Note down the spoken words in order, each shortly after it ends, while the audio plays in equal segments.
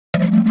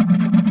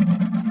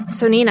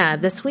So, Nina,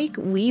 this week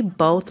we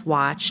both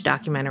watched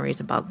documentaries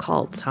about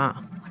cults, huh?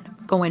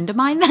 Go into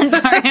mine then?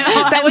 Sorry.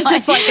 That was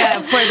just like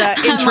for the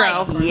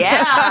intro. Like,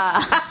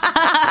 yeah. ...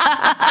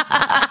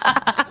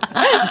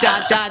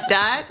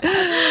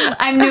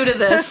 I'm new to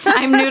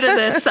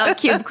this.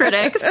 Cube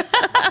Critics.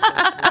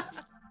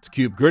 It's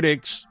Cube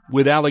Critics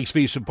with Alex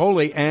V.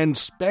 Cipolle and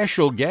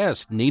special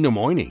guest Nina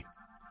Moini.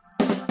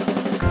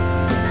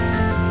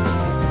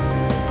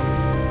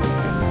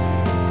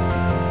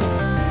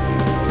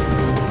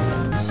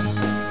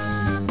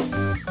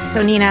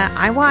 So, Nina,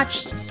 I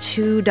watched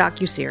two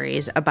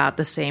docuseries about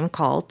the same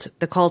cult.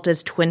 The cult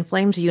is Twin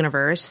Flames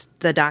Universe.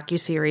 The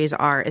docuseries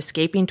are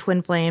Escaping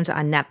Twin Flames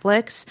on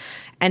Netflix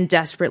and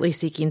Desperately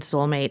Seeking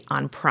Soulmate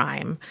on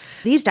Prime.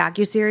 These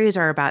docuseries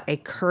are about a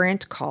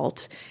current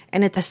cult,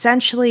 and it's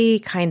essentially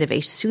kind of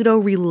a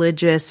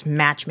pseudo-religious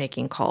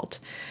matchmaking cult.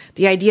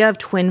 The idea of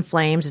twin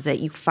flames is that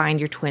you find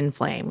your twin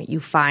flame,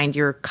 you find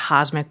your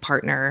cosmic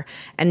partner,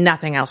 and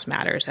nothing else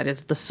matters. That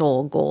is the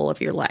sole goal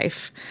of your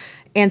life.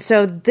 And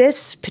so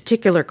this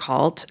particular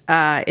cult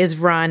is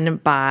run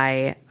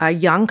by a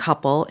young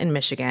couple in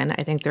Michigan.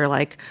 I think they're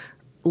like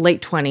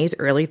late 20s,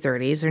 early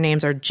 30s. Their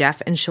names are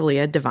Jeff and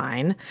Shalia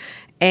Devine.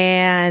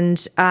 And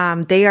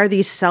they are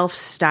these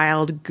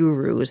self-styled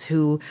gurus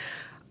who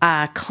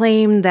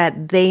claim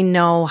that they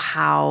know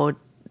how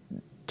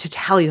to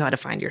tell you how to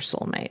find your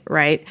soulmate,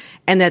 right?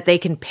 And that they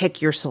can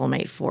pick your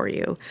soulmate for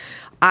you.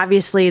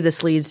 Obviously,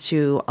 this leads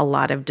to a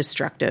lot of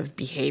destructive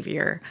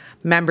behavior.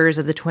 Members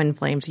of the Twin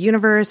Flames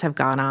universe have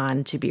gone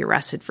on to be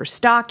arrested for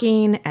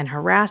stalking and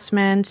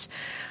harassment.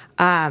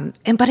 But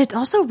it's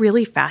also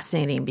really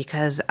fascinating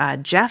because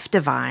Jeff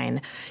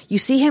Devine, you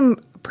see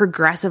him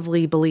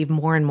progressively believe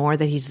more and more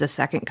that he's the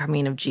second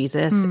coming of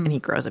Jesus, and he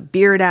grows a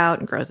beard out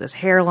and grows his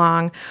hair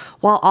long,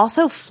 while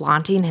also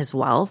flaunting his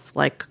wealth,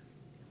 like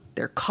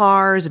their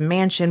cars,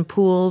 mansion,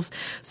 pools.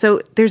 So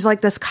there's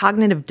like this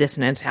cognitive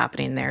dissonance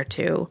happening there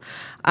too.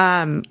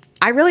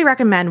 I really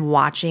recommend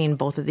watching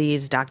both of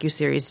these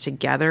docuseries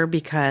together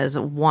because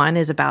one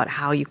is about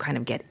how you kind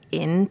of get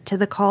into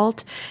the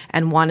cult,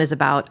 and one is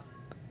about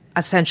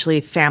essentially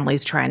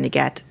families trying to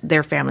get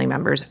their family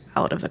members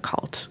out of the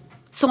cult.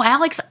 So,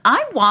 Alex,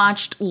 I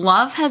watched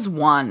Love Has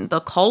Won, The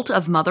Cult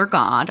of Mother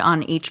God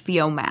on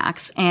HBO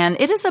Max, and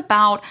it is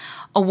about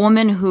a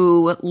woman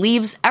who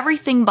leaves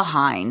everything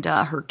behind,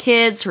 her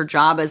kids, her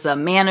job as a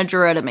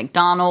manager at a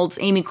McDonald's,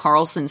 Amy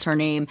Carlson's her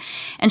name,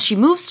 and she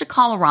moves to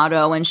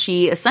Colorado, and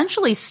she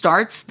essentially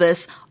starts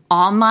this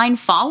online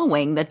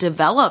following that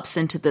develops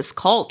into this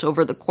cult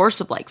over the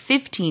course of like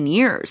 15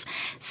 years.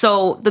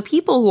 So the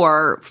people who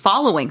are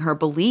following her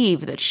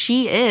believe that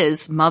she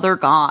is Mother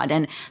God,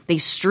 and they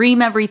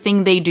stream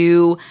everything they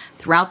do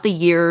throughout the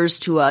years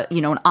to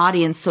an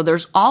audience. So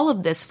there's all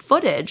of this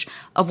footage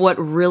of what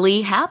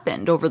really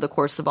happened over the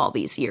course of all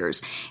these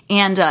years.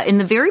 And in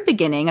the very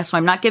beginning, so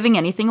I'm not giving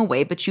anything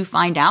away, but you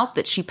find out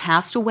that she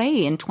passed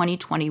away in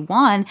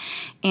 2021,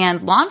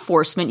 and law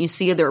enforcement, you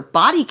see their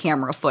body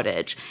camera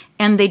footage,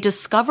 and they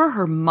discover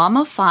her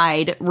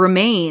mummified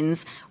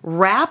remains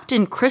wrapped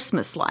in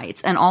Christmas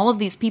lights, and all of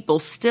these people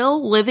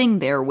still living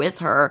there with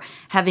her,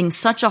 having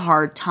such a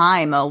hard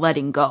time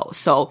letting go.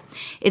 So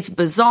it's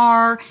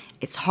bizarre.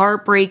 It's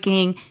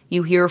heartbreaking.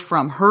 You hear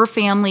from her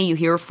family. You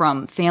hear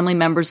from family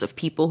members of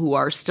people who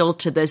are still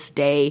to this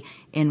day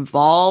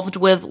involved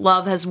with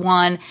Love Has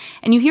Won.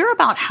 And you hear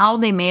about how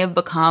they may have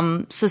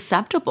become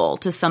susceptible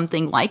to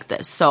something like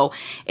this. So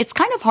it's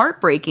kind of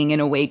heartbreaking in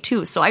a way,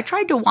 too. So I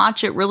tried to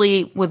watch it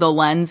really with a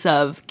lens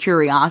of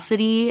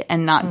curiosity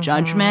and not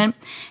judgment.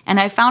 And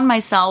I found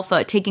myself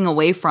taking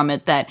away from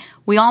it that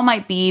we all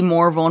might be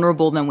more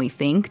vulnerable than we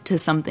think to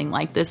something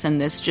like this,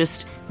 and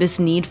this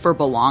need for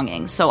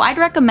belonging. So I'd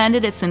recommend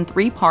it. It's in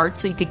 3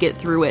 parts, so you could get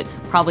through it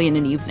probably in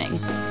an evening.